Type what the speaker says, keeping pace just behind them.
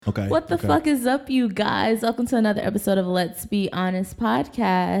Okay. What the fuck is up, you guys? Welcome to another episode of Let's Be Honest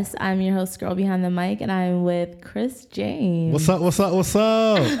podcast. I'm your host, Girl Behind the Mic, and I'm with Chris James. What's up?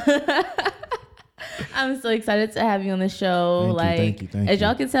 I'm so excited to have you on the show. Thank you. As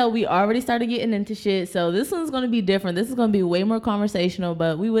y'all can tell, we already started getting into shit, so this one's going to be different. This is going to be way more conversational,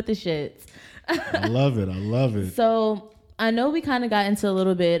 but we with the shits. I love it. So I know we kind of got into a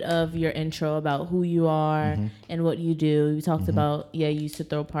little bit of your intro about who you are and what you do. We talked about, you used to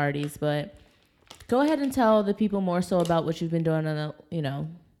throw parties, but go ahead and tell the people more so about what you've been doing on the,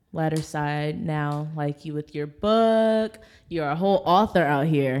 latter side now, like you with your book. You're a whole author out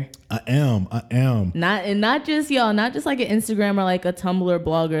here. I am. Not just like an Instagram or like a Tumblr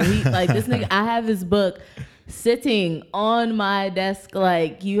blogger. He like this nigga, I have his book sitting on my desk,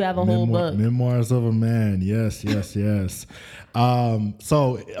 like you have a whole book. Memoirs of a Man. Yes.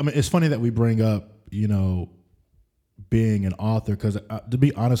 So, I mean, it's funny that we bring up, being an author, because to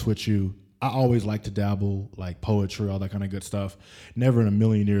be honest with you, I always like to dabble, like poetry, all that kind of good stuff. Never in a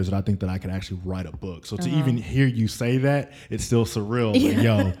million years did I think that I could actually write a book. So to even hear you say that, it's still surreal.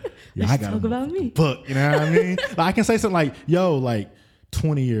 Like, I got talk about me. Book. You know what I mean? Like, I can say something like,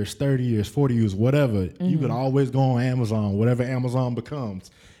 20 years, 30 years, 40 years, whatever. You could always go on Amazon, whatever Amazon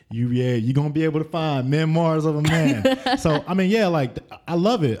becomes. You're going to be able to find Memoirs of a Man. So, I mean, I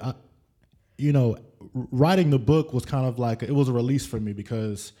love it. Writing the book was kind of like, it was a release for me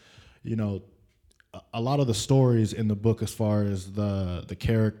because, a lot of the stories in the book, as far as the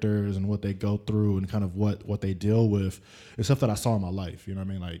characters and what they go through and kind of what they deal with, is stuff that I saw in my life. You know what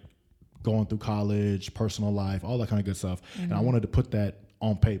I mean? Like going through college, personal life, all that kind of good stuff. And I wanted to put that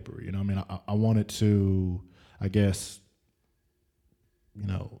on paper. You know what I mean? I wanted to, I guess,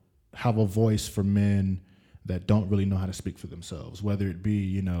 have a voice for men that don't really know how to speak for themselves, whether it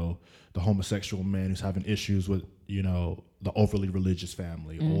be, the homosexual man who's having issues with, the overly religious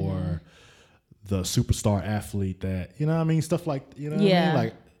family or the superstar athlete that, stuff like, what I mean?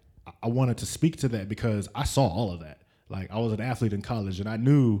 Like, I wanted to speak to that because I saw all of that. Like, I was an athlete in college and I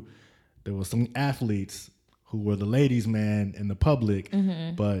knew there was some athletes who were the ladies' man in the public,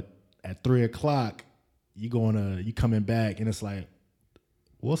 but at 3:00, you coming back and it's like,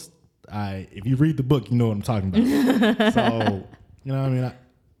 if you read the book, you know what I'm talking about. So, what I mean?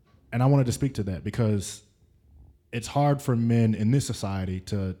 I wanted to speak to that because it's hard for men in this society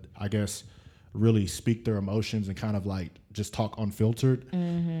to, I guess, really speak their emotions and kind of like just talk unfiltered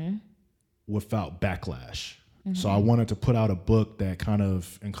without backlash. So I wanted to put out a book that kind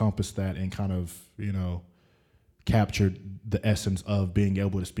of encompassed that and kind of, captured the essence of being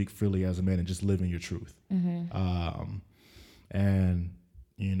able to speak freely as a man and just living your truth. And,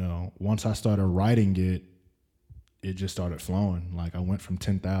 once I started writing it just started flowing. Like I went from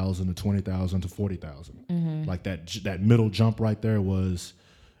 10,000 to 20,000 to 40,000. Like that middle jump right there it was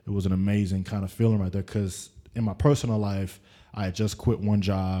an amazing kind of feeling right there. Cause in my personal life, I had just quit one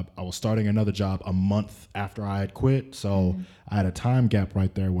job. I was starting another job a month after I had quit. So I had a time gap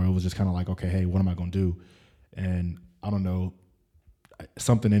right there where it was just kind of like, okay, hey, what am I going to do? And I don't know,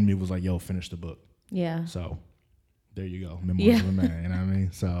 something in me was like, yo, finish the book. Yeah. So there you go. Memoirs of a Man, you know what I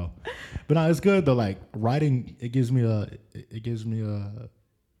mean? So, but no, it's good though. Like writing, it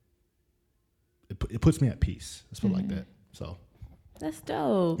puts me at peace. Let's put it like that. So that's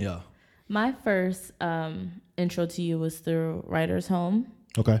dope. Yeah. My first intro to you was through Writer's Home.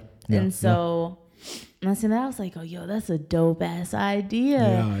 Okay. Yeah, and so when I seen that, I was like, oh, yo, that's a dope ass idea.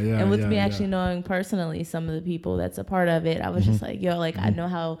 And with me actually knowing personally some of the people that's a part of it, I was just like, yo, like I know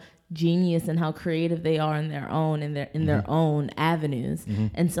how genius and how creative they are in their own their own avenues.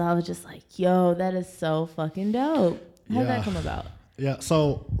 And so I was just like, yo, that is so fucking dope. How'd that come about? Yeah.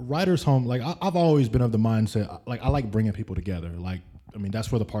 So Writer's Home, like I've always been of the mindset, like I like bringing people together. Like, I mean,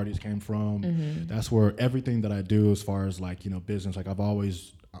 that's where the parties came from. That's where everything that I do as far as like, business, like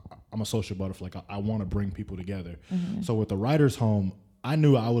I'm a social butterfly. Like I want to bring people together. So with the Writer's Home, I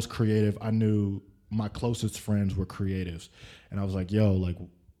knew I was creative. I knew my closest friends were creatives. And I was like, yo, like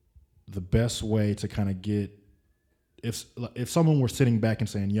the best way to kind of get, if someone were sitting back and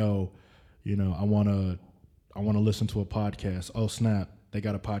saying, yo, I want to listen to a podcast. Oh, snap. They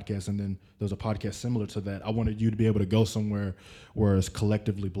got a podcast, and then there's a podcast similar to that. I wanted you to be able to go somewhere where it's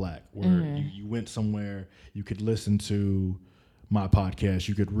collectively black, where you went somewhere, you could listen to my podcast,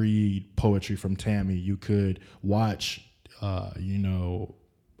 you could read poetry from Tammy, you could watch, a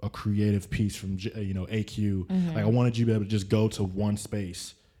creative piece from, AQ. Like I wanted you to be able to just go to one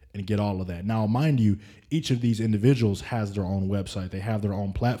space and get all of that. Now, mind you, each of these individuals has their own website. They have their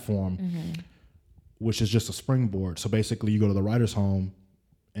own platform, which is just a springboard. So basically, you go to the Writer's Home,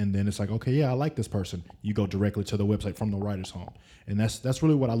 and then it's like, okay, yeah, I like this person. You go directly to the website from the writer's home. And that's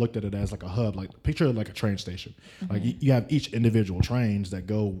really what I looked at it as, like a hub, like picture it like a train station. Like you have each individual trains that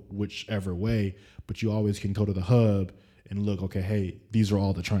go whichever way, but you always can go to the hub and look, okay, hey, these are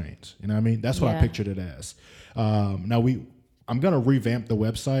all the trains. You know what I mean? That's what I pictured it as. Now I'm going to revamp the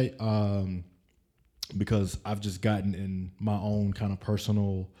website because I've just gotten in my own kind of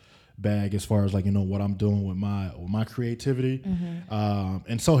personal bag as far as like, you know, what I'm doing with my creativity.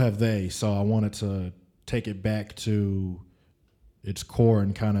 And so have they. So I wanted to take it back to its core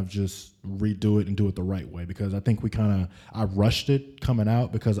and kind of just redo it and do it the right way, because I think I rushed it coming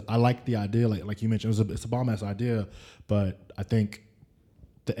out because I like the idea, like you mentioned, it's a bomb ass idea, but I think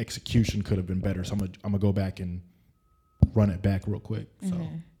the execution could have been better. So I'm gonna go back and run it back real quick. So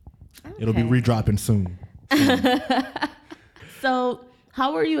it'll be redropping soon. So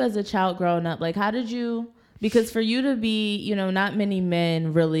how were you as a child growing up? Like, how did you, because for you to be, you know, not many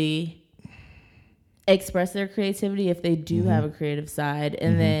men really express their creativity if they do have a creative side.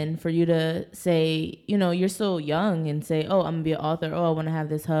 And then for you to say, you know, you're still young and say, oh, I'm gonna be an author. Oh, I want to have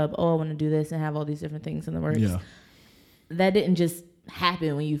this hub. Oh, I want to do this and have all these different things in the works. Yeah. That didn't just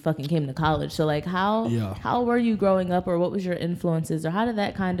happen when you fucking came to college. So like how were you growing up, or what was your influences, or how did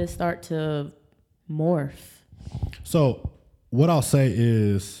that kind of start to morph? So what I'll say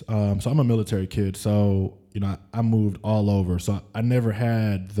is, so I'm a military kid, so, you know, I moved all over. So I never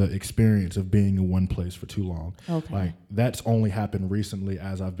had the experience of being in one place for too long. Okay. Like that's only happened recently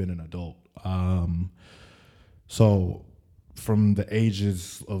as I've been an adult. So from the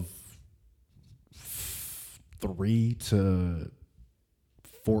ages of 3 to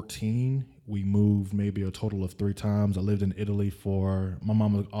 14, we moved maybe a total of 3 times. I lived in Italy for, my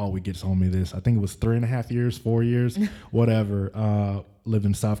mama always gets on me this, I think it was 3.5 years, 4 years, whatever. Lived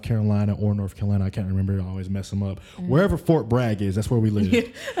in South Carolina or North Carolina, I can't remember, I always mess them up. Wherever Fort Bragg is, that's where we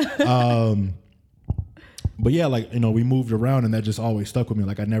live. But yeah, like, you know, we moved around and that just always stuck with me.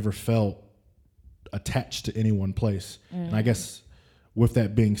 Like I never felt attached to any one place. And I guess with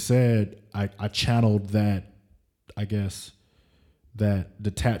that being said, I channeled that, I guess, that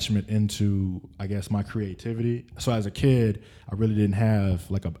detachment into, I guess, my creativity. So as a kid, I really didn't have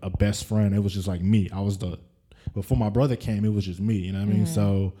like a best friend. It was just like me. Before my brother came, it was just me, you know what I mean?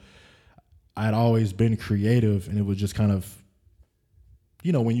 So I'd always been creative, and it was just kind of,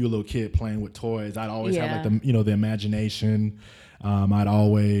 you know, when you're a little kid playing with toys, I'd always have like the, you know, the imagination. I'd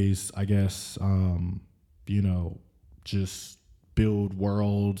always, I guess, you know, just build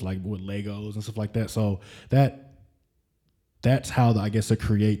worlds like with Legos and stuff like that. So that's how I guess the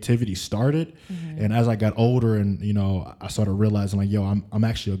creativity started. And as I got older and, you know, I started realizing like, yo, I'm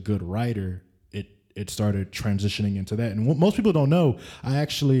actually a good writer. It started transitioning into that. And what most people don't know, I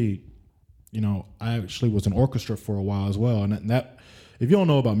actually was in orchestra for a while as well. And that, if you don't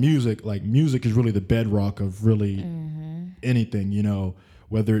know about music, like music is really the bedrock of really anything, you know,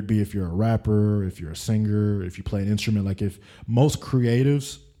 whether it be if you're a rapper, if you're a singer, if you play an instrument. Like if most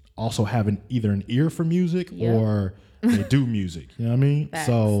creatives also have either an ear for music or they do music, you know what I mean? Facts.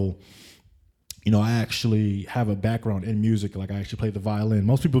 So, you know, I actually have a background in music. Like I actually play the violin.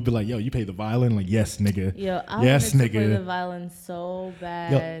 Most people be like, yo, you play the violin? Like, yes, nigga. Yo, I wanted to play the violin so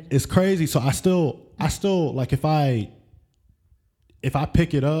bad. Yo, it's crazy. So I still like if I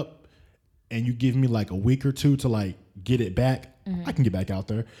pick it up and you give me like a week or two to like get it back, I can get back out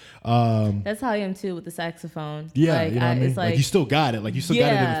there. That's how I am too with the saxophone. Yeah, like, you know what I mean? Like you still got it. Like you still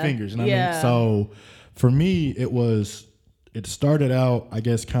got it in the fingers. You know what I mean? So for me, it started out, I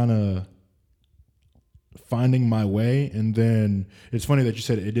guess, kind of finding my way. And then it's funny that you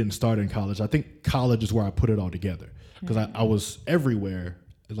said it didn't start in college. I think college is where I put it all together, because I was everywhere.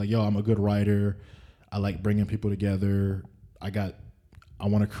 It's like, yo, I'm a good writer. I like bringing people together. I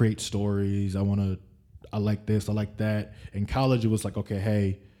want to create stories. I like this, I like that. In college, it was like, okay,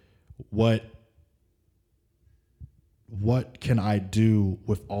 hey, what can I do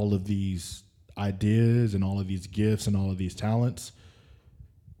with all of these ideas and all of these gifts and all of these talents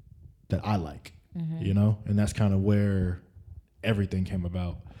that I like, you know? And that's kind of where everything came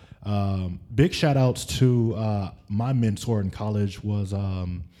about. Big shout outs to my mentor in college was a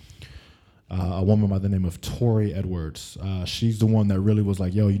woman by the name of Tori Edwards. She's the one that really was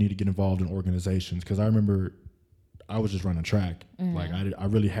like, yo, you need to get involved in organizations. Because I remember I was just running track. Like I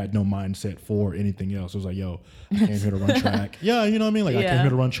really had no mindset for anything else. It was like, yo, I came here to run track. Yeah, you know what I mean? Like I came here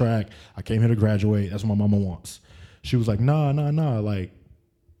to run track. I came here to graduate. That's what my mama wants. She was like, nah. Like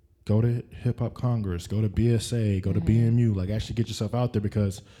go to Hip Hop Congress, go to BSA, go to BMU. Like actually get yourself out there,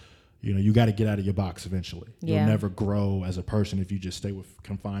 because you know, you got to get out of your box eventually. You'll never grow as a person if you just stay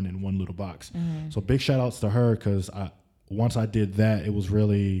confined in one little box. So big shout outs to her, because once I did that, it was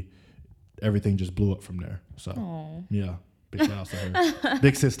really, everything just blew up from there. So, yeah. Big shout out to her.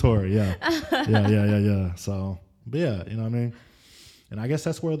 Big sis Tori, yeah. Yeah. So, but yeah, you know what I mean? And I guess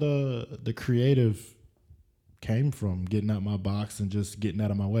that's where the creative came from, getting out my box and just getting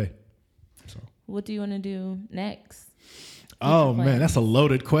out of my way. So, what do you want to do next? Oh man, that's a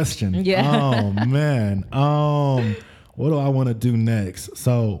loaded question. Yeah. Oh man. What do I want to do next?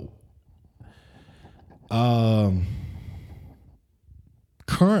 So,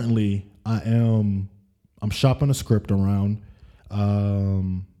 currently I'm shopping a script around.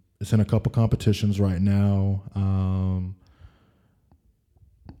 It's in a couple competitions right now.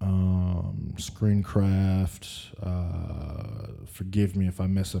 Screencraft. Forgive me if I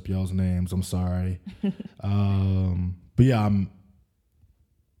mess up y'all's names. I'm sorry. But yeah, I'm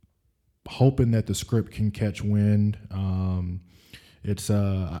hoping that the script can catch wind. It's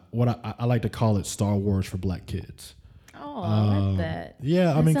what I like to call it Star Wars for Black kids. Oh, I like that.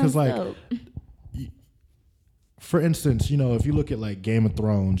 Yeah, I mean, because like, dope. For instance, you know, if you look at like Game of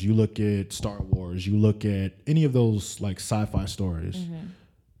Thrones, you look at Star Wars, you look at any of those like sci-fi stories,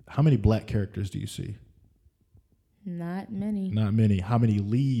 how many black characters do you see? Not many. Not many. How many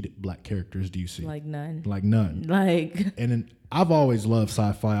lead black characters do you see? Like none. Like none. Like. And then I've always loved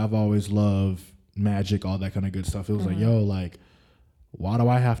sci-fi. I've always loved magic, all that kind of good stuff. It was like, yo, like, why do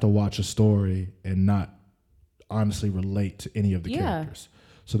I have to watch a story and not honestly relate to any of the characters?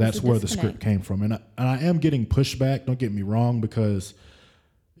 So that's where the script came from. And I am getting pushback, don't get me wrong, because,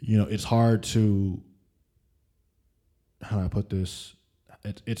 you know, it's hard to, how do I put this?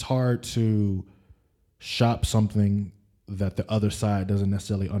 It's hard to shop something that the other side doesn't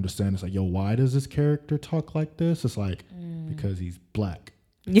necessarily understand. It's like, yo, why does this character talk like this? It's like, because he's black.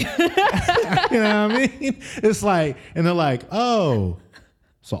 Yeah. You know what I mean? It's like, and they're like, oh,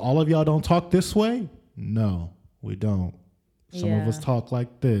 so all of y'all don't talk this way? No, we don't. Some of us talk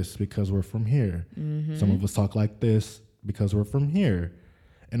like this because we're from here. Some of us talk like this because we're from here.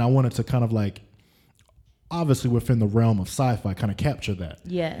 And I wanted to kind of like, obviously within the realm of sci-fi, kind of capture that.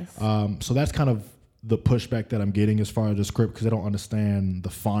 Yes. So that's kind of the pushback that I'm getting as far as the script, because I don't understand the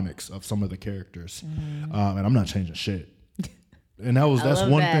phonics of some of the characters. And I'm not changing shit. And that's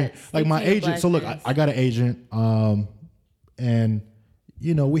one thing. Like my agent. So look, I got an agent, and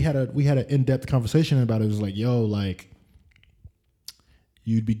you know, we had an in-depth conversation about it. It was like, yo, like,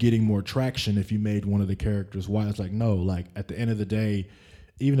 you'd be getting more traction if you made one of the characters white. It's like, no, like at the end of the day,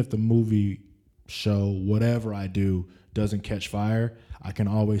 even if the movie, show, whatever I do doesn't catch fire, I can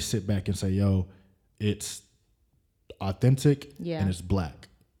always sit back and say, yo, it's authentic and it's black.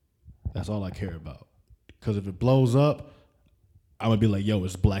 That's all I care about. Because if it blows up, I'm going to be like, yo,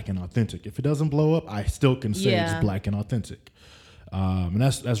 it's black and authentic. If it doesn't blow up, I still can say it's black and authentic. And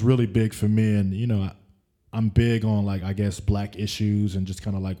that's really big for me. And, you know, I'm big on, like, I guess, black issues and just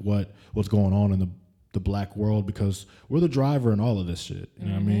kind of like what's going on in the black world, because we're the driver in all of this shit. You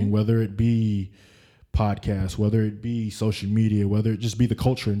know what I mean? Whether it be podcasts, whether it be social media, whether it just be the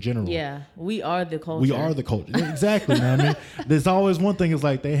culture in general. Yeah, we are the culture. We are the culture. Exactly. You know what I mean? There's always one thing is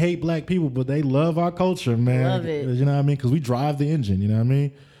like they hate black people, but they love our culture, man. Love it. You know what I mean? Because we drive the engine. You know what I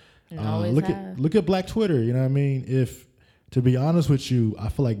mean? Look at Black Twitter. You know what I mean? If, to be honest with you, I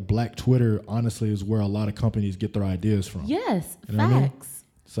feel like Black Twitter honestly is where a lot of companies get their ideas from. Yes, you know facts.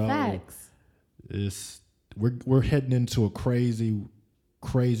 So facts. We're heading into a crazy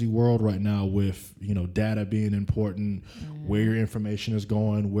world right now with, you know, data being important, where your information is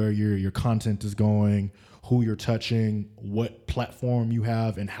going, where your content is going, who you're touching, what platform you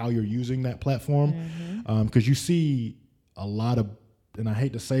have, and how you're using that platform. Because you see a lot of, and I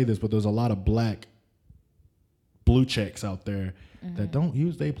hate to say this, but there's a lot of black blue checks out there that don't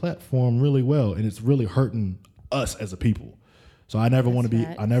use their platform really well, and it's really hurting us as a people. So I never want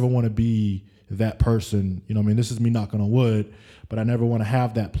to be that person. You know what I mean? This is me knocking on wood, but I never want to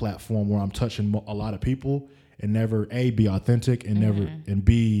have that platform where I'm touching a lot of people and never be authentic and and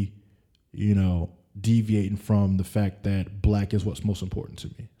B, you know, deviating from the fact that black is what's most important to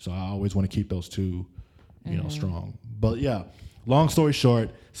me. So I always want to keep those two, you know, strong. But yeah, long story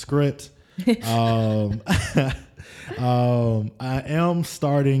short, script. I am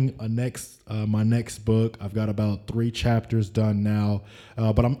starting my next book. I've got about 3 chapters done now,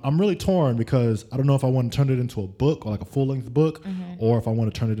 but I'm really torn because I don't know if I want to turn it into a book or like a full-length book, or if I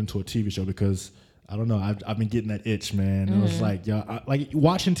want to turn it into a TV show, because I don't know. I've been getting that itch, man. I was like, yo, like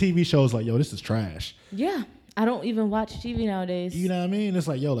watching TV shows, like, yo, this is trash. Yeah, I don't even watch TV nowadays. You know what I mean? It's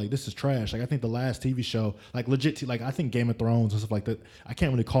like, yo, like this is trash. Like I think the last TV show, like legit, like I think Game of Thrones and stuff like that. I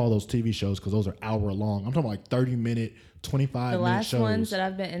can't really call those TV shows because those are hour long. I'm talking about like 30-minute, 25-minute shows. The last ones that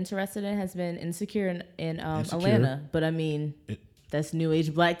I've been interested in has been Insecure in Atlanta. But I mean, that's new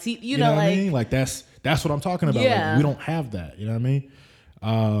age black TV. You know, what like, I mean? Like that's what I'm talking about. Yeah. Like, we don't have that. You know what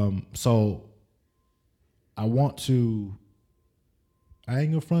I mean? So I want to. I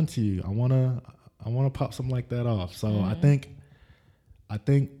ain't gonna front to you. I wanna pop something like that off. So I think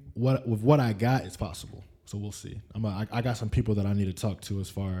what I got is possible. So we'll see. I got some people that I need to talk to as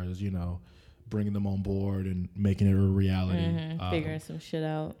far as, you know, bringing them on board and making it a reality. Figuring some shit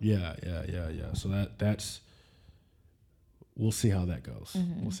out. Yeah. So that's we'll see how that goes.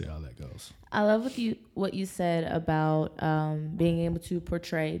 We'll see how that goes. I love what you said about being able to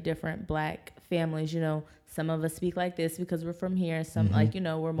portray different black families. You know, some of us speak like this because we're from here. Some like, you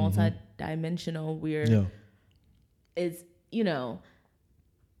know, we're multi-dimensional. It's, you know,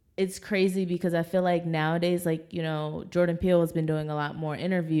 it's crazy because I feel like nowadays, like, you know, Jordan Peele has been doing a lot more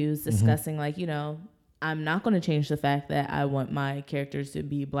interviews discussing like, you know, I'm not going to change the fact that I want my characters to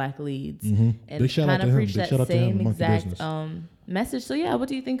be black leads and kind of preach that same exact message. So yeah, what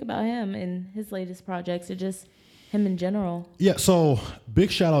do you think about him and his latest projects or just him in general? Yeah, so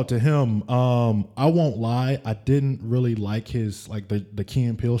big shout out to him. I won't lie, I didn't really like his like the Key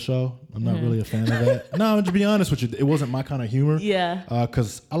and Peele show. I'm not really a fan of that. No, to be honest with you, it wasn't my kind of humor. Yeah.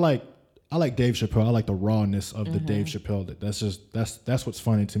 Because I like Dave Chappelle. I like the rawness of the Dave Chappelle. That's what's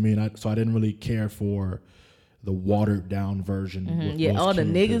funny to me. And so I didn't really care for the watered down version. All the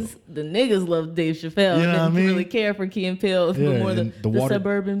niggas love Dave Chappelle. You know what I mean? Really care for Key and Peele. But more the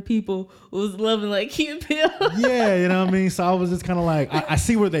suburban people was loving like Key and Peele. Yeah, you know what I mean? So I was just kind of like, I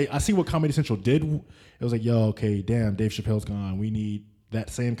see what Comedy Central did. It was like, yo, okay, damn, Dave Chappelle's gone. We need that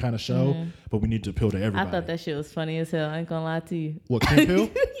same kind of show, but we need to appeal to everybody. I thought that shit was funny as hell. I ain't gonna lie to you. What, Key and Peele?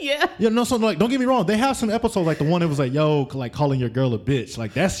 Yeah. Yeah, no, so like, don't get me wrong. They have some episodes like the one that was like, yo, like calling your girl a bitch.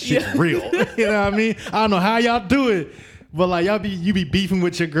 Like that shit's real. You know what I mean? I don't know how y'all do it, but like you be beefing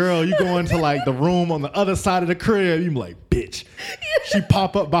with your girl. You go into like the room on the other side of the crib. You be like, bitch. She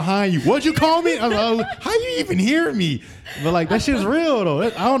pop up behind you. What'd you call me? I was like, how you even hear me? But like that shit's real though. I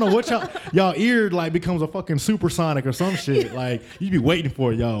don't know what y'all ear like becomes a fucking supersonic or some shit. Like you be waiting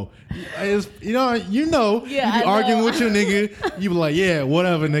for it, yo. You know. You be arguing with your nigga. You be like, yeah,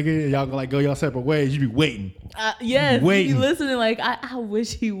 whatever, nigga. Y'all like go y'all separate ways. You be waiting. Yes, waiting. You be listening. Like I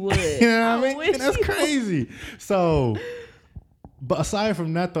wish he would. You know what I mean? That's crazy. So, but aside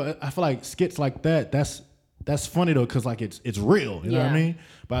from that though, I feel like skits like that's funny though, cause like it's real. You know what I mean?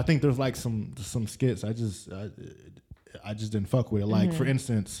 But I think there's like some skits I just didn't fuck with it. Like for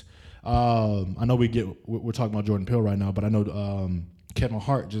instance, I know we're talking about Jordan Peele right now, but I know Kevin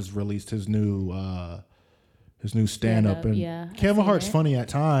Hart just released his new stand up, and Kevin Hart's funny at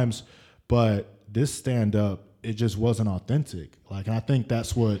times, but this stand up it just wasn't authentic. Like, and I think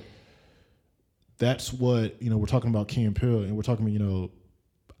that's what you know. We're talking about Key and Peele, and we're talking about, you know,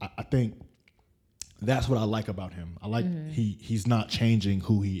 I think that's what I like about him. I like he's not changing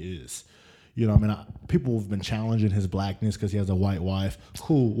who he is. You know, I mean, people have been challenging his blackness because he has a white wife.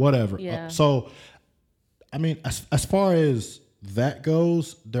 Cool, whatever. Yeah. So, I mean, as far as that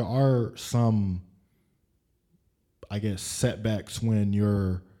goes, there are some, I guess, setbacks when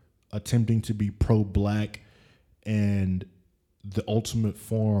you're attempting to be pro-black, and the ultimate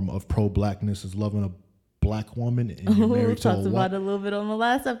form of pro-blackness is loving a black woman, and you're married to a white. Talked about it a little bit on the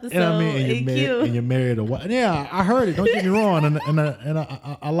last episode. You know what I mean? And you're married a white. Yeah, I heard it. Don't get me wrong. And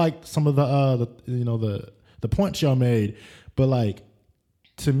I like some of the points y'all made, but like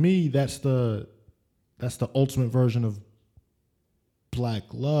to me, that's the ultimate version of black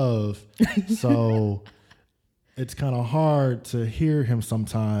love. So it's kind of hard to hear him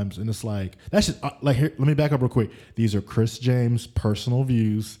sometimes, and it's like that's just like here. Let me back up real quick. These are Chris James' personal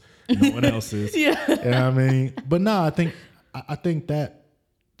views. No one else's. Yeah. You know what I mean? But no, I think that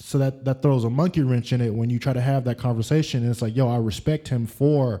throws a monkey wrench in it when you try to have that conversation, and it's like, yo, I respect him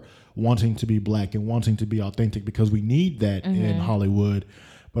for wanting to be black and wanting to be authentic because we need that in Hollywood.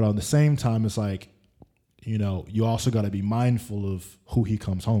 But on the same time, it's like, you know, you also got to be mindful of who he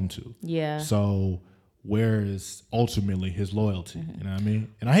comes home to. Yeah. So where is ultimately his loyalty? You know what I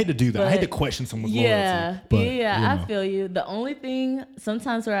mean? And I hate to do that. But I hate to question someone's loyalty. But, yeah, you know. I feel you. The only thing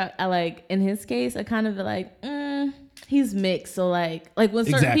sometimes where I like, in his case, I kind of be like, he's mixed. So like when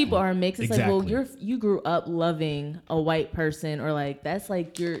certain people are mixed, it's like, well, you grew up loving a white person, or like that's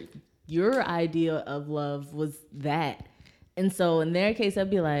like your idea of love was that. And so in their case, I'd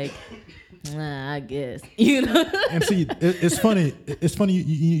be like, I guess, you know. And see, it's funny. It's funny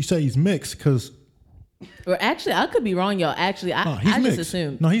you say he's mixed because Or actually, I could be wrong, y'all. Actually, I just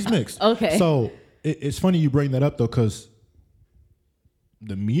assumed. No, he's mixed. Okay. So it's funny you bring that up though, because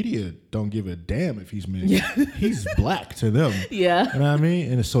the media don't give a damn if he's mixed. Yeah. He's black to them. Yeah. You know what I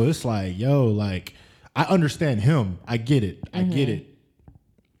mean? And so it's like, yo, like, I understand him. I get it. I get it.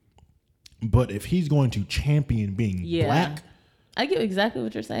 But if he's going to champion being black, I get exactly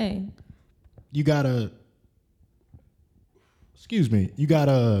what you're saying. You gotta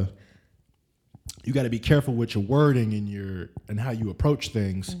be careful with your wording and how you approach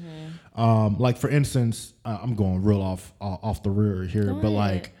things. Like for instance, I'm going real off the rear here, but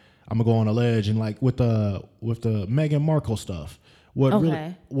like I'm gonna go on a ledge and like with the Meghan Markle stuff.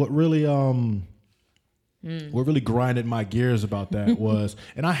 What really grinded my gears about that was,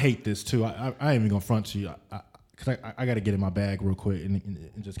 and I hate this too. I ain't even gonna front to you, because I got to get in my bag real quick and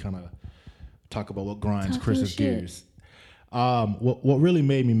just kind of talk about what grinds Chris's gears. What really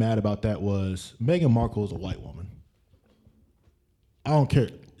made me mad about that was Meghan Markle is a white woman. I don't care.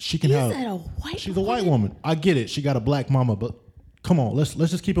 She can have. She's a white woman. I get it. She got a black mama, but come on, let's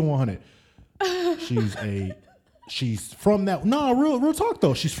just keep it 100. She's from that. No, real talk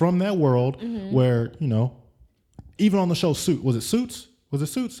though. She's from that world where, you know, even on the show Suits, was it Suits? Was it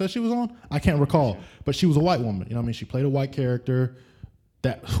Suits that she was on? I can't recall, but she was a white woman. You know what I mean? She played a white character.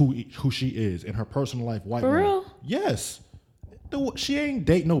 That who she is in her personal life. White woman. For real? Yes. She ain't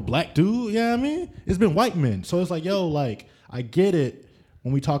date no black dude. You know what I mean? It's been white men. So it's like, yo, like, I get it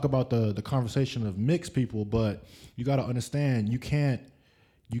when we talk about the conversation of mixed people, but you got to understand, you can't,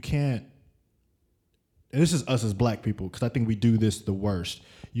 and this is us as black people, because I think we do this the worst.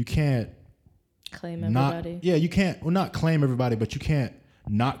 You can't claim everybody. You can't, well, not claim everybody, but you can't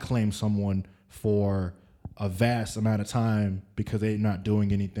not claim someone for a vast amount of time because they're not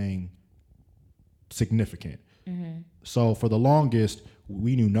doing anything significant. So for the longest,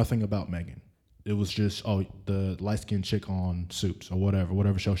 we knew nothing about Meghan. It was just, the light-skinned chick on Suits or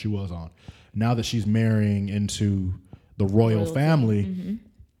whatever show she was on. Now that she's marrying into the royal family,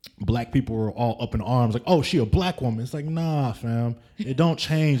 black people were all up in arms like, oh, she a black woman. It's like, nah, fam. It don't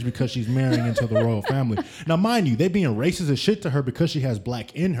change because she's marrying into the royal family. Now, mind you, they being racist as shit to her because she has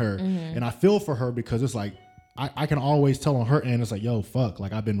black in her. And I feel for her because it's like, I can always tell on her end, it's like, yo, fuck,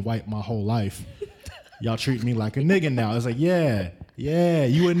 like I've been white my whole life. Y'all treat me like a nigga now. It's like, yeah,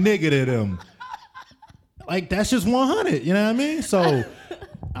 you a nigga to them. Like, that's just 100, you know what I mean? So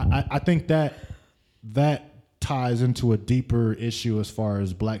I think that ties into a deeper issue as far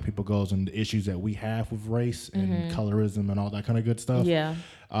as black people goes and the issues that we have with race and colorism and all that kind of good stuff. Yeah.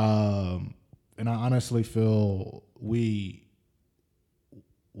 And I honestly feel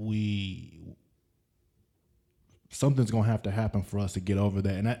something's gonna have to happen for us to get over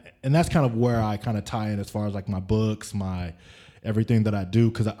that, and that's kind of where I kind of tie in as far as like my books, my everything that I do,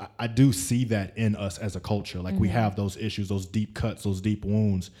 because I do see that in us as a culture. Like we have those issues, those deep cuts, those deep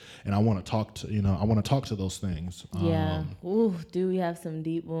wounds, and I want to talk to those things. Yeah. Ooh, do we have some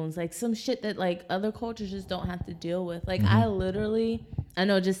deep wounds? Like some shit that like other cultures just don't have to deal with. Like I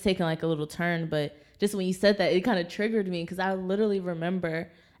know just taking like a little turn, but just when you said that, it kind of triggered me because I literally remember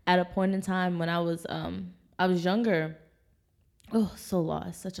at a point in time when I was younger. Oh, so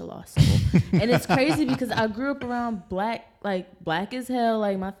lost, such a lost soul. And it's crazy because I grew up around black as hell.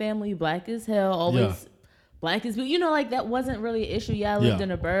 Like my family, black as hell, always black as, you know, like that wasn't really an issue. Yeah, I lived in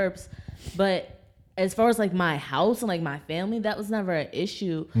the burbs, but as far as like my house and like my family, that was never an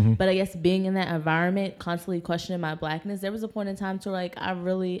issue. But I guess being in that environment, constantly questioning my blackness, there was a point in time to like I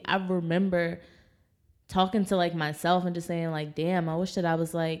remember talking to like myself and just saying like, damn, I wish that I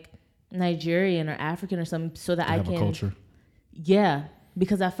was like Nigerian or African or something so that I can have a culture. Yeah,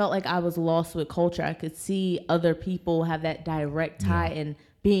 because I felt like I was lost with culture. I could see other people have that direct tie, and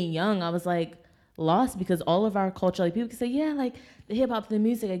being young, I was like lost because all of our culture, like people can say, yeah, like the hip hop, the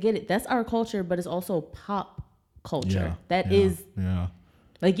music, I get it. That's our culture, but it's also pop culture. Like,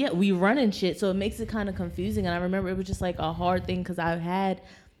 we run and shit, so it makes it kind of confusing. And I remember it was just like a hard thing because I had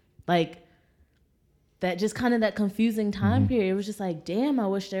like that just kind of that confusing time period. It was just like, damn, I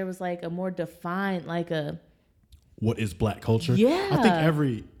wish there was like a more defined, like what is black culture? Yeah. I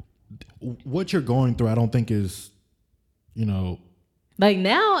think what you're going through, I don't think is, you know. Like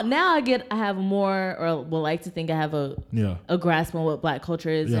now I have more, or would like to think I have a grasp on what black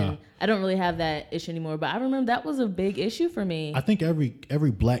culture is. And I don't really have that issue anymore. But I remember that was a big issue for me. I think every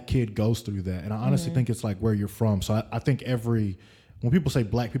black kid goes through that. And I honestly think it's like where you're from. So I think when people say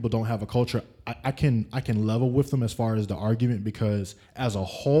black people don't have a culture, I can level with them as far as the argument, because as a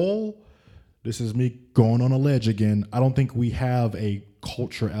whole, this is me going on a ledge again, I don't think we have a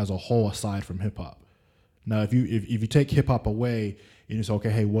culture as a whole aside from hip hop. Now, if you take hip hop away and you say, okay,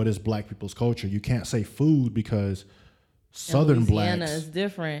 hey, what is black people's culture? You can't say food because Southern blacks is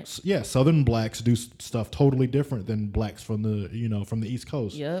different. Yeah, Southern blacks do stuff totally different than blacks from the East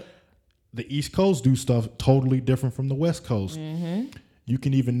Coast. Yep. The East Coast do stuff totally different from the West Coast. Mm-hmm. You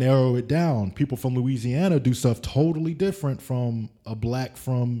can even narrow it down. People from Louisiana do stuff totally different from a black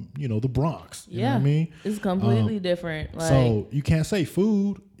from, the Bronx. You know what I mean? It's completely different. Like, so you can't say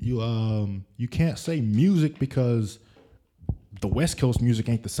food. You can't say music because the West Coast music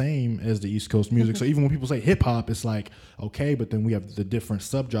ain't the same as the East Coast music. So even when people say hip hop, it's like, okay, but then we have the different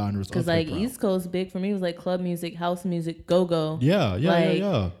subgenres. Because like East Coast big for me was like club music, house music, go-go.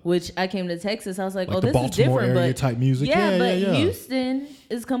 Yeah. Which I came to Texas, I was like, the this Baltimore is different. Area type music. Yeah, Houston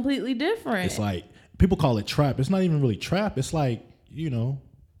is completely different. It's like, people call it trap. It's not even really trap. It's like,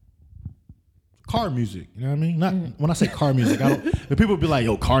 car music, you know what I mean? Not when I say car music, I don't. The people be like,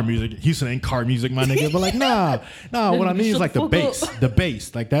 "Yo, car music, Houston ain't car music, my nigga." But like, nah. What I mean is like the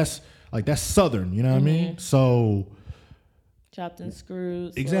bass, like that's Southern, you know what I mean? So chopped and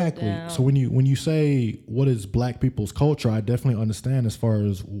screwed. Exactly. So when you say what is black people's culture, I definitely understand as far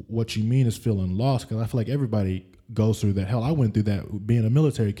as what you mean is feeling lost, because I feel like everybody goes through that. Hell, I went through that being a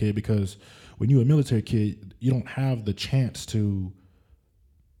military kid, because when you're a military kid, you don't have the chance to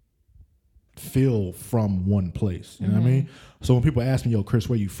feel from one place, you know what I mean? So when people ask me, yo, Chris,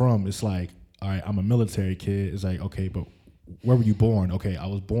 where you from? It's like, all right, I'm a military kid. It's like, okay, but where were you born? Okay, I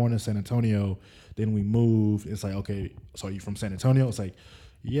was born in San Antonio, then we moved. It's like, okay, so are you from San Antonio? It's like,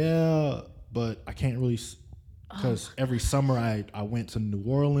 yeah, but I can't really, because every summer I went to New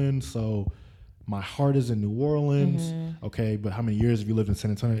Orleans, so my heart is in New Orleans. Okay, but how many years have you lived in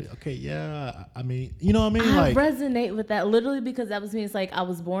San Antonio? Okay, yeah, I mean, you know what I mean? I resonate with that literally, because that was me. It's like I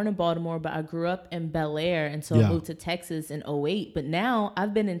was born in Baltimore, but I grew up in Bel Air, and so I moved to Texas in 2008. But now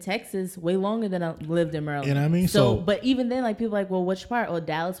I've been in Texas way longer than I lived in Maryland. You know what I mean? So, but even then, like people are like, well, which part? Oh,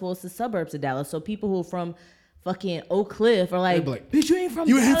 Dallas. Well, it's the suburbs of Dallas. So people who are from fucking Oak Cliff are like, bitch, you ain't from Dallas.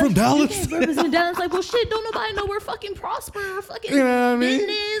 You ain't from Dallas? You can't represent Dallas. Like, well, shit, don't nobody know we're fucking Prosper or fucking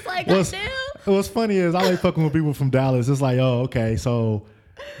business. Like, goddamn. What's funny is I like fucking with people from Dallas. It's like, oh, okay, so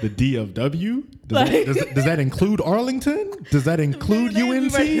the DFW? Does that include Arlington? Does that include UNC?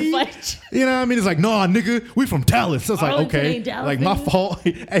 You know what I mean? It's like, nah, nigga, we from Dallas. So it's like, okay, like my fault.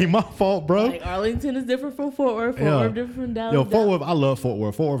 Hey, my fault, bro. Like Arlington is different from Fort Worth. Fort Worth different from Dallas. Yo, Fort Worth, I love Fort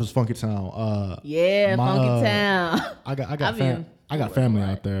Worth. Fort Worth is funky town. Funky town. I got family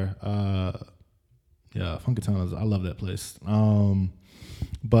out there. Yeah, funky town I love that place.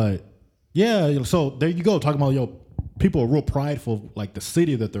 But yeah, so there you go, talking about people are real prideful, like the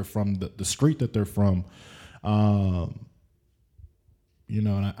city that they're from, the street that they're from. And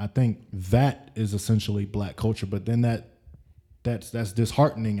I think that is essentially black culture. But then that's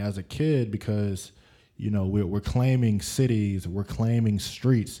disheartening as a kid, because we're claiming cities, we're claiming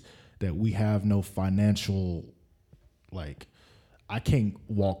streets that we have no financial, like, I can't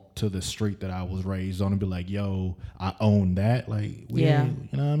walk to the street that I was raised on and be like, yo, I own that. Like, you know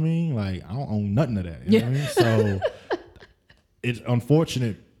what I mean? Like, I don't own nothing of that. You know what I mean? So it's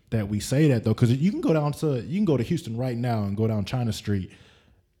unfortunate that we say that, though, because you can go to Houston right now and go down China Street.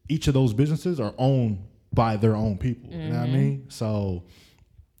 Each of those businesses are owned by their own people. You know what I mean? So,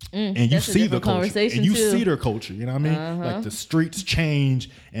 and you see the culture, and you see their culture. You know what I mean? Like the streets change,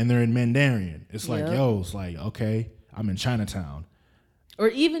 and they're in Mandarin. It's like, it's like, okay, I'm in Chinatown. Or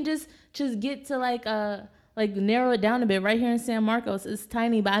even just get to like narrow it down a bit. Right here in San Marcos, it's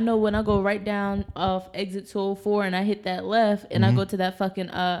tiny, but I know when I go right down off exit 204 and I hit that left and I go to that fucking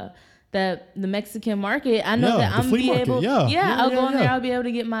the Mexican market, I know that I'm be able. I'll go in there. I'll be able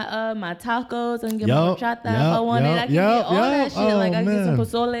to get my my tacos and get my horchata if I want it. I can get all that shit. Like I can get some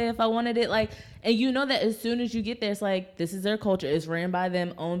pozole if I wanted it. Like, and you know that as soon as you get there, it's like this is their culture. It's ran by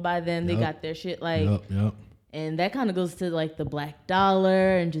them, owned by them. They got their shit like. And that kind of goes to like the black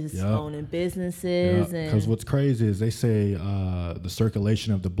dollar and just owning businesses. Because what's crazy is they say the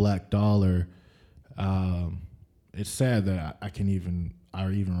circulation of the black dollar. It's sad that I even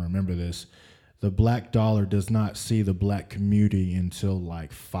remember this. The black dollar does not see the black community until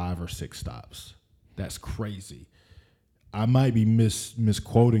like 5 or 6 stops. That's crazy. I might be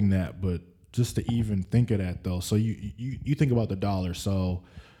misquoting that, but just to even think of that though. So you think about the dollar. So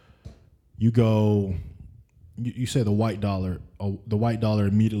you go. You say the white dollar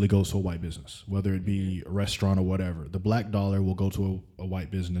immediately goes to a white business, whether it be a restaurant or whatever. The black dollar will go to a white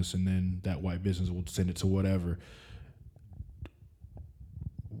business, and then that white business will send it to whatever.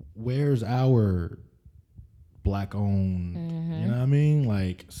 Where's our black owned? You know what I mean?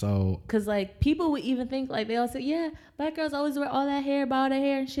 Like, so. Because, like, people would even think, like, they all say, yeah, black girls always wear all that hair, buy all that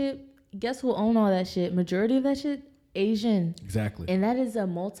hair and shit. guess who own all that shit? Majority of that shit, Asian. Exactly. And that is a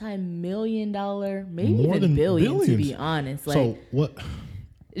multi-million-dollar, maybe More even than billions, to be honest. Like, so what?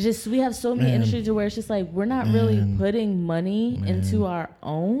 Just we have so many industries where it's just like we're not really putting money into our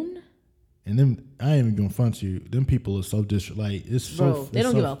own. And then I ain't even gonna front you. Them people are so Bro, they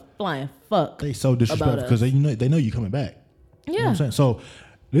don't give a flying fuck. They so disrespectful because they know you coming back. Yeah. You know what I'm saying? So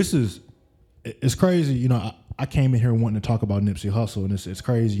it's crazy. You know, I came in here wanting to talk about Nipsey Hussle, and it's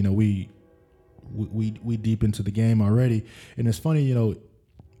crazy. You know, we deep into the game already, and it's funny. You know,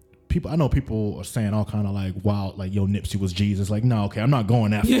 I know people are saying all kind of like wild, like, yo, Nipsey was Jesus. Like, no, okay, I'm not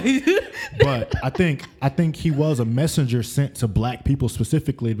going that far. But I think he was a messenger sent to black people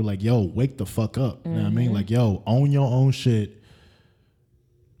specifically to be like, yo, wake the fuck up. You know what I mean? Like, yo, own your own shit.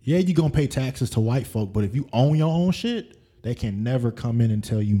 Yeah, you gonna pay taxes to white folk, but if you own your own shit, they can never come in and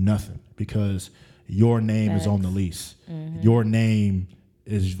tell you nothing because your name is on the lease. Your name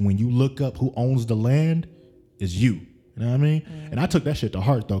is, when you look up who owns the land, is you. You know what I mean? And I took that shit to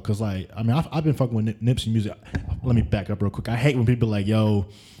heart, though, because, like, I mean, I've been fucking with Nipsey music. Let me back up real quick. I hate when people are like, yo,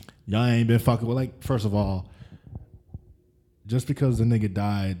 y'all ain't been fucking with, like, first of all, just because the nigga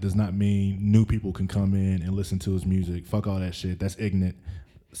died does not mean new people can come in and listen to his music. Fuck all that shit. That's ignorant.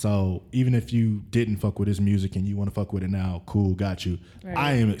 So even if you didn't fuck with his music and you want to fuck with it now, cool, got you. Right.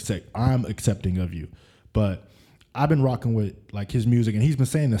 I'm accepting of you. But I've been rocking with, like, his music, and he's been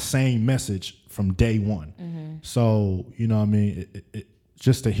saying the same message from day one. So, you know what I mean?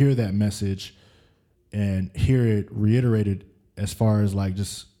 Just to hear that message and hear it reiterated as far as, like,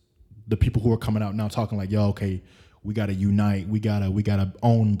 just the people who are coming out now talking like, yo, okay, we got to unite. We got to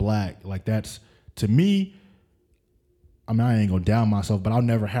own black. Like, that's, to me, I mean, I ain't going to down myself, but I'll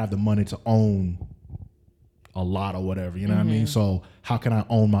never have the money to own a lot or whatever. You know what I mean? So how can I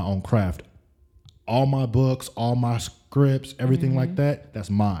own my own craft? All my books, all my scripts, everything like that, that's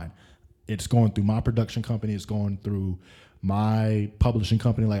mine. It's going through my production company. It's going through my publishing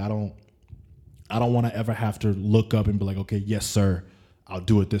company. Like, I don't want to ever have to look up and be like, okay, yes, sir, I'll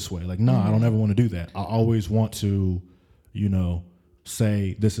do it this way. Like, no, I don't ever want to do that. I always want to, you know,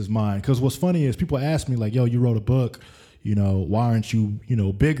 say this is mine. Because what's funny is people ask me like, yo, you wrote a book, you know, why aren't you, you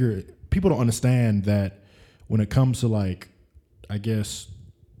know, bigger? People don't understand that when it comes to, like, I guess,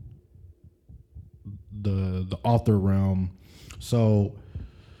 the author realm. So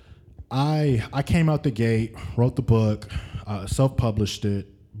I came out the gate, wrote the book, self-published it.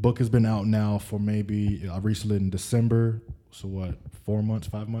 Book has been out now for maybe, I recently in December. So what, 5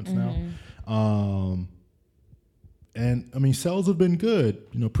 months now? And I mean, sales have been good.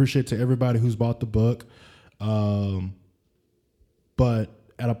 You know, appreciate to everybody who's bought the book. But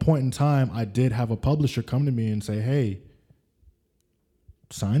at a point in time, I did have a publisher come to me and say, hey,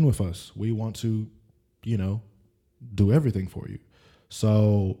 sign with us. We want to, you know, do everything for you.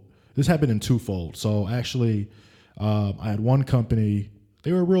 So this happened in twofold. So actually, I had one company,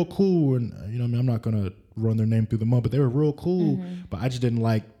 they were real cool, and, you know, I mean, I'm not going to run their name through the mud, but they were real cool, but I just didn't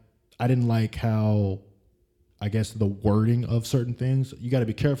like how, I guess, the wording of certain things. You got to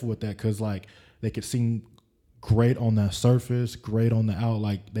be careful with that, because, like, they could seem great on the surface, great on the out,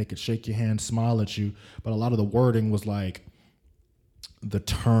 like they could shake your hand, smile at you, but a lot of the wording was like the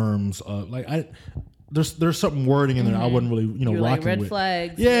terms of, like, there's something wording in there I wasn't really, you know, you're rocking like, with.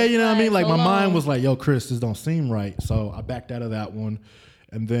 Flags, yeah, you know what I mean? Like, my mind on. was like, yo, Chris, this don't seem right. So I backed out of that one.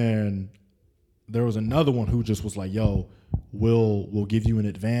 And then there was another one who just was like, yo, we'll give you an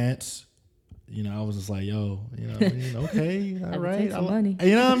advance. You know, I was just like, yo, you know, okay, all right. Take some money.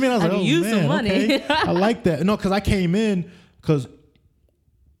 You know what I mean? I was like, oh, use man, some money. Okay. I like that. No, because I came in, because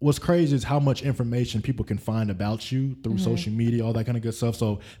what's crazy is how much information people can find about you through social media, all that kind of good stuff.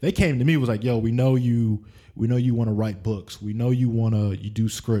 So they came to me, was like, yo, we know you want to write books. We know you do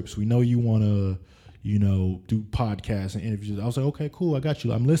scripts. We know you want to, you know, do podcasts and interviews. I was like, okay, cool, I got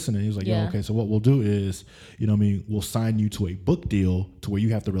you. I'm listening. He was like, yeah, okay, so what we'll do is, you know what I mean, we'll sign you to a book deal to where you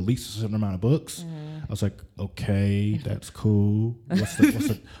have to release a certain amount of books. I was like, okay, that's cool.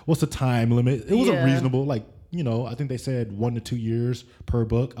 What's the time limit? It wasn't reasonable. Like, you know, I think they said 1 to 2 years per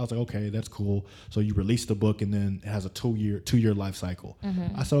book. I was like, okay, that's cool. So you release the book and then it has a two year life cycle.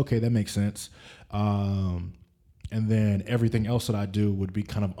 I said, okay, that makes sense. And then everything else that I do would be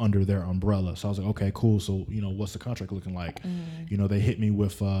kind of under their umbrella. So I was like, okay, cool. So, you know, what's the contract looking like? You know, they hit me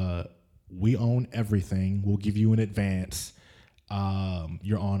with, we own everything. We'll give you an advance.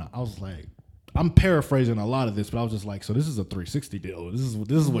 You're on. I was like, I'm paraphrasing a lot of this, but I was just like, so this is a 360 deal. This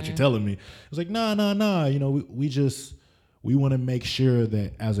is what you're telling me. I was like, nah. You know, we want to make sure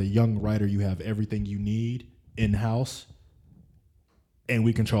that as a young writer, you have everything you need in-house. and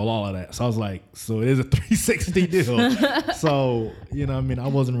we control all of that. So I was like, so it is a 360 deal. So, you know, I mean, I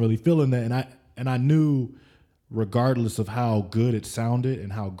wasn't really feeling that. And I knew, regardless of how good it sounded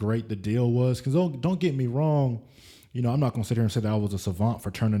and how great the deal was, because don't get me wrong, you know, I'm not going to sit here and say that I was a savant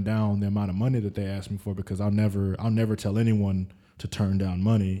for turning down the amount of money that they asked me for, because I'll never tell anyone to turn down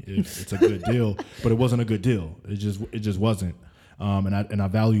money if it's a good deal. But it wasn't a good deal. It just wasn't. And I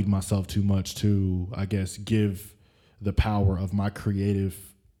valued myself too much to, I guess, give the power of my creative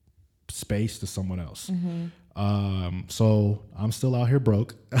space to someone else. So I'm still out here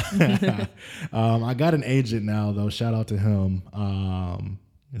broke. I got an agent now, though. Shout out to him.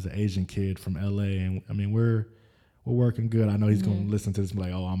 He's an Asian kid from LA, and I mean we're working good. I know he's gonna listen to this and be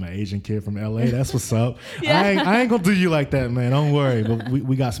like, oh, I'm an Asian kid from LA. That's what's up. I ain't gonna do you like that, man. Don't worry. But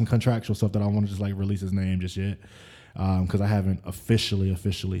we got some contractual stuff that I want to just like release his name just yet, because I haven't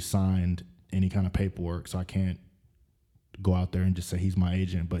officially signed any kind of paperwork, so I can't go out there and just say he's my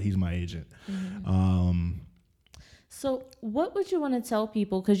agent, but he's my agent. So what would you want to tell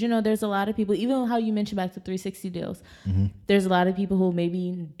people? Because, you know, there's a lot of people, even how you mentioned back to 360 deals, there's a lot of people who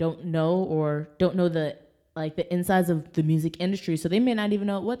maybe don't know the insides of the music industry. So they may not even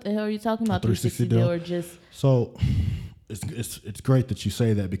know what the hell are you talking about, 360 deal or just. So it's great that you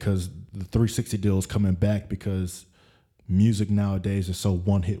say that, because the 360 deal is coming back because music nowadays is so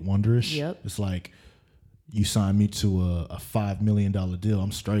one-hit wonderish. Yep. It's like, you sign me to a $5 million deal,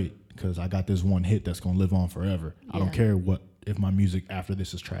 I'm straight, because I got this one hit that's going to live on forever. Yeah. I don't care if my music after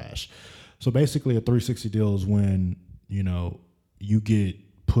this is trash. So basically a 360 deal is when, you know, you get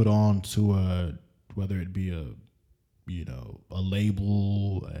put on to whether it be a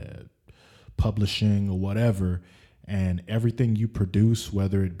label, publishing or whatever, and everything you produce,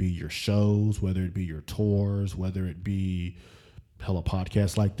 whether it be your shows, whether it be your tours, whether it be hella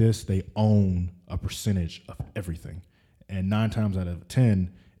podcasts like this, they own a percentage of everything. And 9 times out of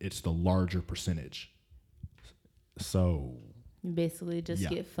 10, it's the larger percentage. So you basically just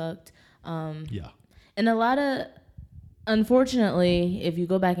get fucked. Yeah. And unfortunately, if you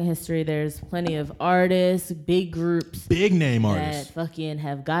go back in history, there's plenty of artists, big groups, big name artists that fucking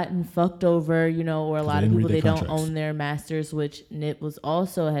have gotten fucked over, you know, or a lot of people, they don't own their masters, which Nip was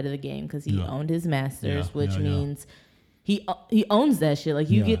also ahead of the game because he owned his masters, which means he owns that shit.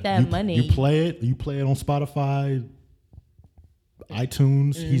 Like, you get that money. You play it on Spotify,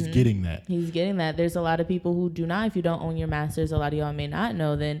 iTunes. He's getting that. There's a lot of people who do not. If you don't own your masters, a lot of y'all may not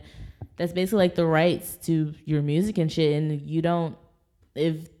know, then that's basically like the rights to your music and shit. And you don't,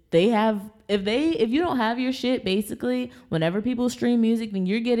 if you don't have your shit, basically, whenever people stream music, then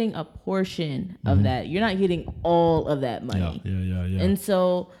you're getting a portion of that. You're not getting all of that money. Yeah. And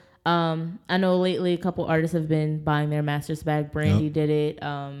so, I know lately a couple artists have been buying their masters back. Brandy did it.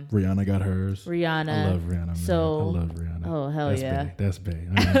 Rihanna got hers. I love Rihanna, man. So, I love Rihanna. Oh, hell that's big.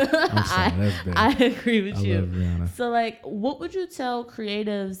 I'm sorry, that's big. I agree with you. I love Rihanna. So, like, what would you tell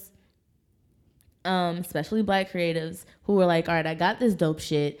creatives, especially Black creatives, who are like, all right, I got this dope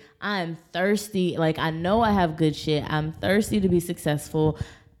shit. I'm thirsty. Like, I know I have good shit. I'm thirsty to be successful.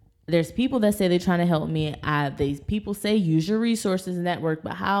 There's people that say they're trying to help me. These people say use your resources and network,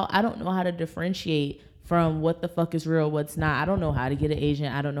 but I don't know how to differentiate from what the fuck is real, what's not. I don't know how to get an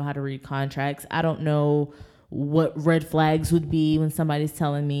agent. I don't know how to read contracts. I don't know what red flags would be when somebody's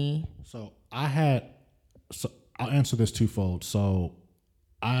telling me. So I'll answer this twofold. So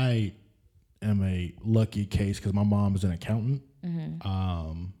I am a lucky case because my mom is an accountant.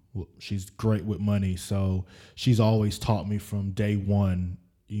 She's great with money. So she's always taught me from day one,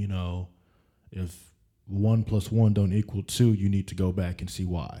 you know, if 1 + 1 don't equal 2, you need to go back and see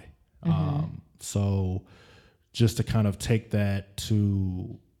why. So just to kind of take that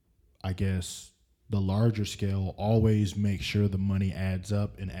to, I guess, the larger scale, always make sure the money adds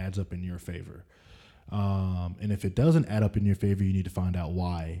up and adds up in your favor. And if it doesn't add up in your favor, you need to find out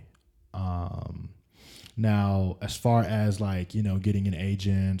why. Now, as far as like, you know, getting an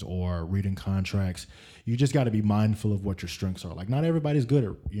agent or reading contracts, you just got to be mindful of what your strengths are. Like, not everybody's good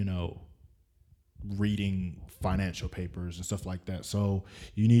at, you know, reading financial papers and stuff like that. So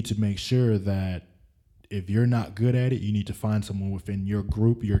you need to make sure that if you're not good at it, you need to find someone within your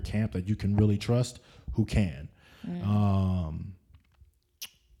group, your camp that you can really trust who can.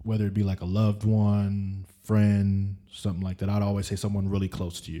 Whether it be like a loved one, friend, something like that. I'd always say someone really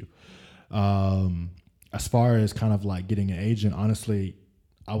close to you. As far as kind of like getting an agent, honestly,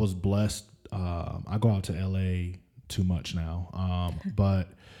 I was blessed. I go out to LA too much now, but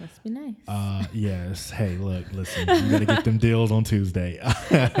must be nice. Yes. Hey, look, listen, you gotta get them deals on Tuesday.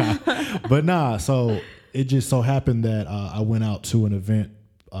 But nah, so it just so happened that I went out to an event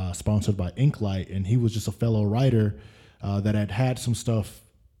sponsored by Inklight, and he was just a fellow writer that had some stuff,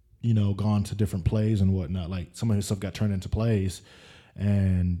 gone to different plays and whatnot. Like some of his stuff got turned into plays,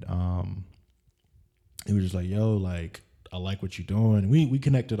 and he was just like, "Yo, like I like what you're doing." We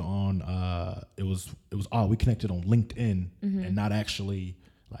connected on it was odd. We connected on LinkedIn and not actually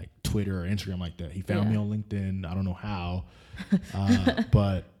like Twitter or Instagram like that. He found me on LinkedIn. I don't know how,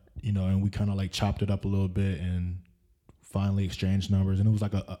 but and we kind of like chopped it up a little bit and finally exchanged numbers. And it was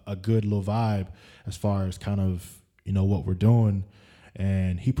like a good little vibe as far as kind of what we're doing.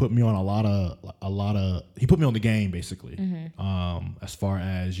 And he put me on he put me on the game basically, as far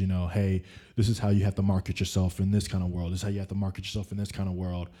as, hey, this is how you have to market yourself in this kind of world. This is how you have to market yourself in this kind of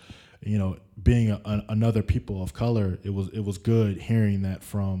world. Being another people of color, it was good hearing that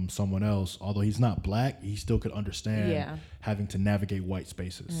from someone else. Although he's not black, he still could understand having to navigate white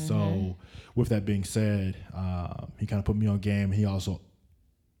spaces. So with that being said, he kind of put me on game. He also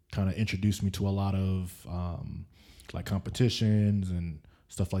kind of introduced me to a lot of like competitions and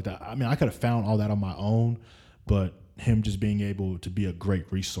stuff like that. I mean, I could have found all that on my own, but him just being able to be a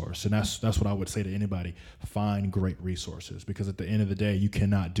great resource. And that's what I would say to anybody. Find great resources, because at the end of the day, you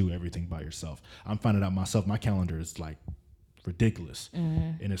cannot do everything by yourself. I'm finding out myself, my calendar is like ridiculous.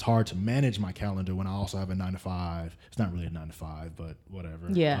 And it's hard to manage my calendar when I also have a 9-to-5. It's not really a 9-to-5, but whatever.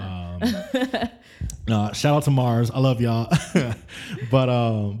 Yeah. Shout out to Mars. I love y'all.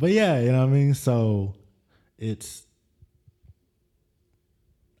 but yeah, you know what I mean? So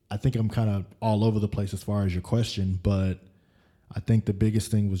I think I'm kind of all over the place as far as your question, but I think the biggest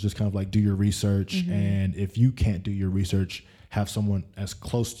thing was just kind of like do your research. And if you can't do your research, have someone as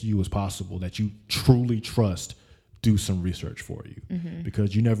close to you as possible that you truly trust do some research for you,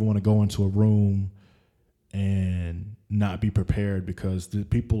 because you never want to go into a room and not be prepared, because the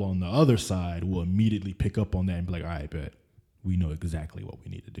people on the other side will immediately pick up on that and be like, all right, bet. We know exactly what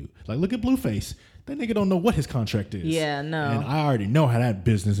we need to do. Like, look at Blueface. That nigga don't know what his contract is. Yeah, no. And I already know how that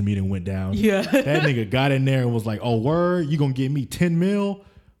business meeting went down. Yeah. That nigga got in there and was like, oh, word, you gonna give me 10 mil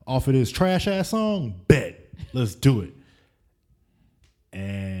off of this trash ass song? Bet. Let's do it.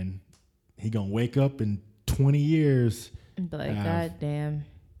 And he gonna wake up in 20 years. And be like, God damn.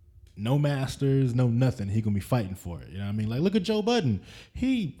 No masters, no nothing. He gonna be fighting for it. You know what I mean? Like, look at Joe Budden.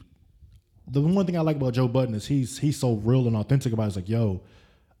 The one thing I like about Joe Budden is he's so real and authentic about it. It's like, yo,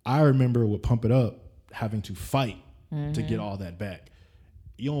 I remember with Pump It Up having to fight to get all that back.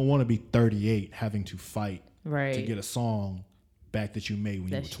 You don't want to be 38 having to fight to get a song back that you made when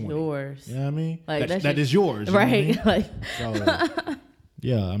you were 20. Yours. You know what I mean? Like, that is yours. Right. You know what I mean? So,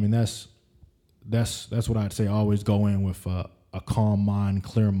 yeah, I mean, that's what I'd say. Always go in with a calm mind,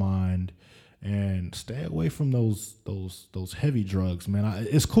 clear mind, and stay away from those heavy drugs, man.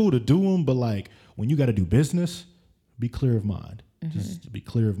 It's cool to do them, but like when you got to do business, be clear of mind. Just be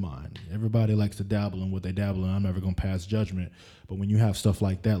clear of mind. Everybody likes to dabble in what they dabble in. I'm never going to pass judgment. But when you have stuff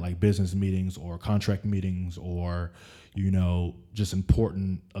like that, like business meetings or contract meetings or, just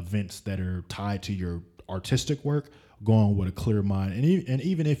important events that are tied to your artistic work, go on with a clear mind. And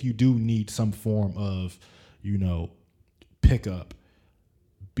even if you do need some form of, pickup,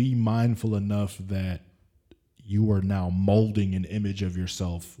 be mindful enough that you are now molding an image of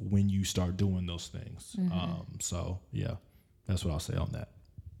yourself when you start doing those things. So yeah, that's what I'll say on that.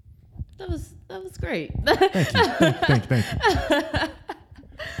 That was great. Thank you.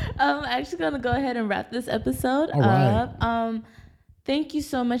 I'm actually gonna go ahead and wrap this episode All up. right. Thank you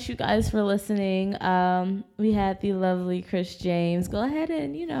so much, you guys, for listening. We had the lovely Chris James. Go ahead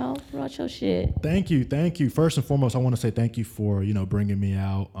and, promote your shit. Thank you. First and foremost, I want to say thank you for, bringing me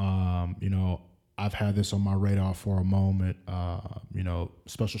out. I've had this on my radar for a moment.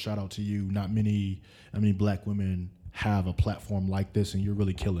 Special shout out to you. Not many black women have a platform like this, and you're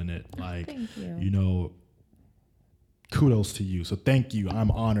really killing it. Like, thank you. Kudos to you. So thank you.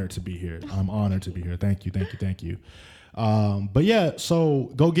 I'm honored to be here. Thank you. But yeah,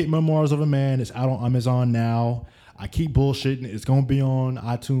 so go get Memoirs of a Man. It's out on Amazon now. I keep bullshitting. It's gonna be on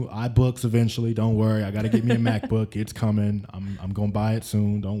iBooks eventually. Don't worry. I gotta get me a MacBook. It's coming. I'm gonna buy it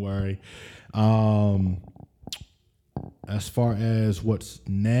soon. Don't worry. As far as what's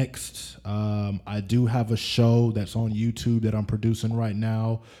next, I do have a show that's on YouTube that I'm producing right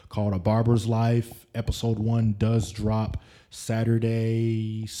now called A Barber's Life. Episode 1 does drop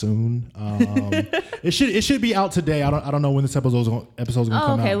Saturday soon. It should be out today. I don't know when this episode's gonna come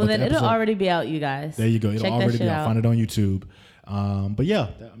out. Okay, well then it'll already be out, you guys. There you go. It'll already be out. Find it on YouTube. But yeah,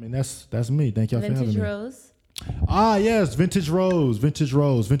 that's me. Thank y'all for having me. Vintage Rose. Yes, Vintage Rose. Vintage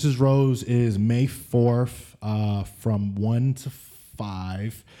Rose is May 4th from 1 to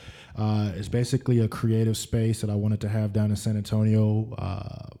 5. It's basically a creative space that I wanted to have down in San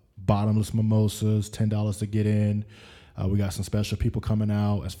Antonio. Bottomless mimosas, $10 to get in. We got some special people coming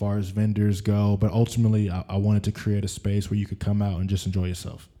out as far as vendors go, but ultimately I wanted to create a space where you could come out and just enjoy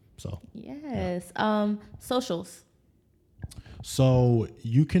yourself. So yes. Socials. So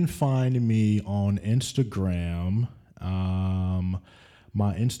you can find me on Instagram.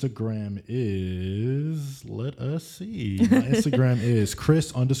 My Instagram is, let us see. My Instagram is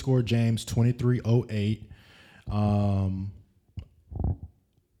Chris_James2308.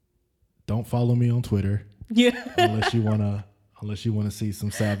 Don't follow me on Twitter. Yeah. unless you wanna see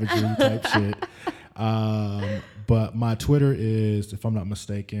some savagery type shit. But my Twitter is, if I'm not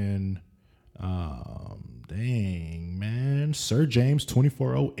mistaken, Sir James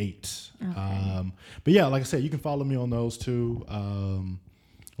 2408. Okay. But yeah, like I said, you can follow me on those too.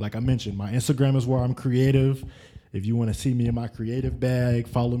 Like I mentioned, my Instagram is where I'm creative. If you want to see me in my creative bag,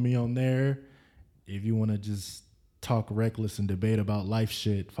 follow me on there. If you want to just talk reckless and debate about life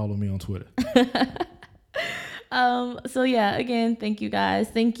shit, follow me on Twitter. So yeah, again, thank you guys.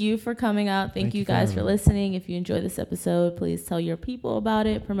 Thank you for coming out. Thank you guys for listening. If you enjoyed this episode, please tell your people about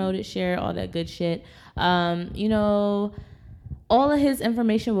it, promote it, share, all that good shit. All of his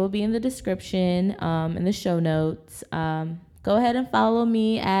information will be in the description, in the show notes. Go ahead and follow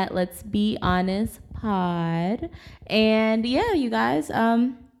me at Let's Be Honest Pod. And yeah, you guys,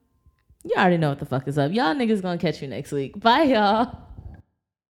 you already know what the fuck is up. Y'all niggas gonna catch you next week. Bye, y'all.